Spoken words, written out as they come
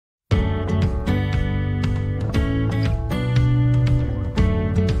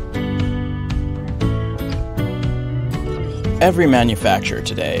Every manufacturer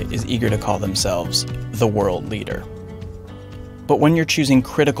today is eager to call themselves the world leader. But when you're choosing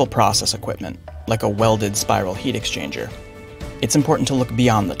critical process equipment, like a welded spiral heat exchanger, it's important to look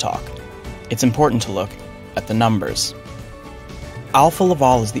beyond the talk. It's important to look at the numbers. Alfa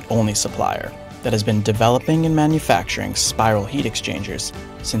Laval is the only supplier that has been developing and manufacturing spiral heat exchangers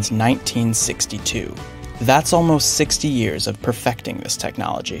since 1962. That's almost 60 years of perfecting this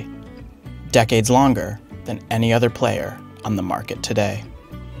technology, decades longer than any other player on the market today.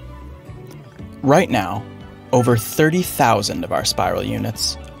 Right now, over 30,000 of our spiral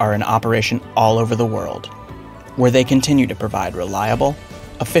units are in operation all over the world, where they continue to provide reliable,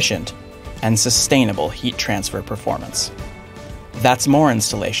 efficient, and sustainable heat transfer performance. That's more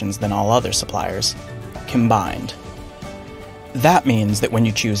installations than all other suppliers combined. That means that when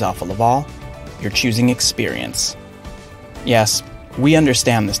you choose Alfa Laval, you're choosing experience. Yes, we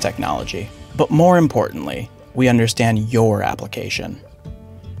understand this technology, but more importantly, we understand your application.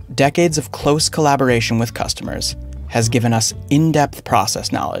 Decades of close collaboration with customers has given us in-depth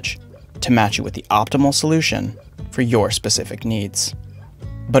process knowledge to match you with the optimal solution for your specific needs.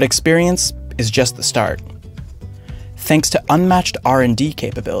 But experience is just the start. Thanks to unmatched R&D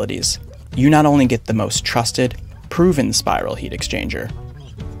capabilities, you not only get the most trusted, proven spiral heat exchanger,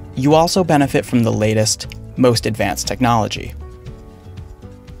 you also benefit from the latest, most advanced technology.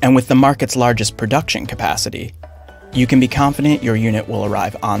 And with the market's largest production capacity, you can be confident your unit will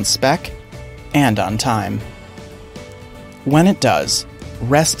arrive on spec and on time. When it does,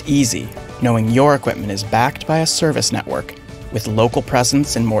 rest easy knowing your equipment is backed by a service network with local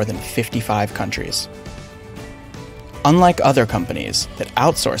presence in more than 55 countries. Unlike other companies that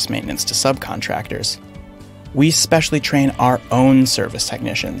outsource maintenance to subcontractors, we specially train our own service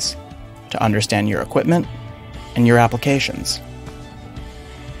technicians to understand your equipment and your applications.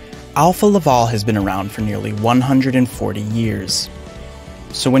 Alfa Laval has been around for nearly 140 years.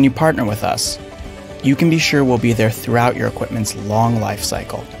 So when you partner with us, you can be sure we'll be there throughout your equipment's long life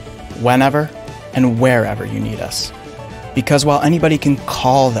cycle, whenever and wherever you need us. Because while anybody can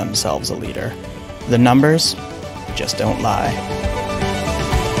call themselves a leader, the numbers just don't lie.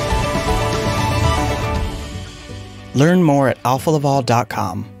 Learn more at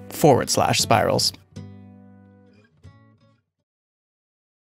alfalaval.com/spirals.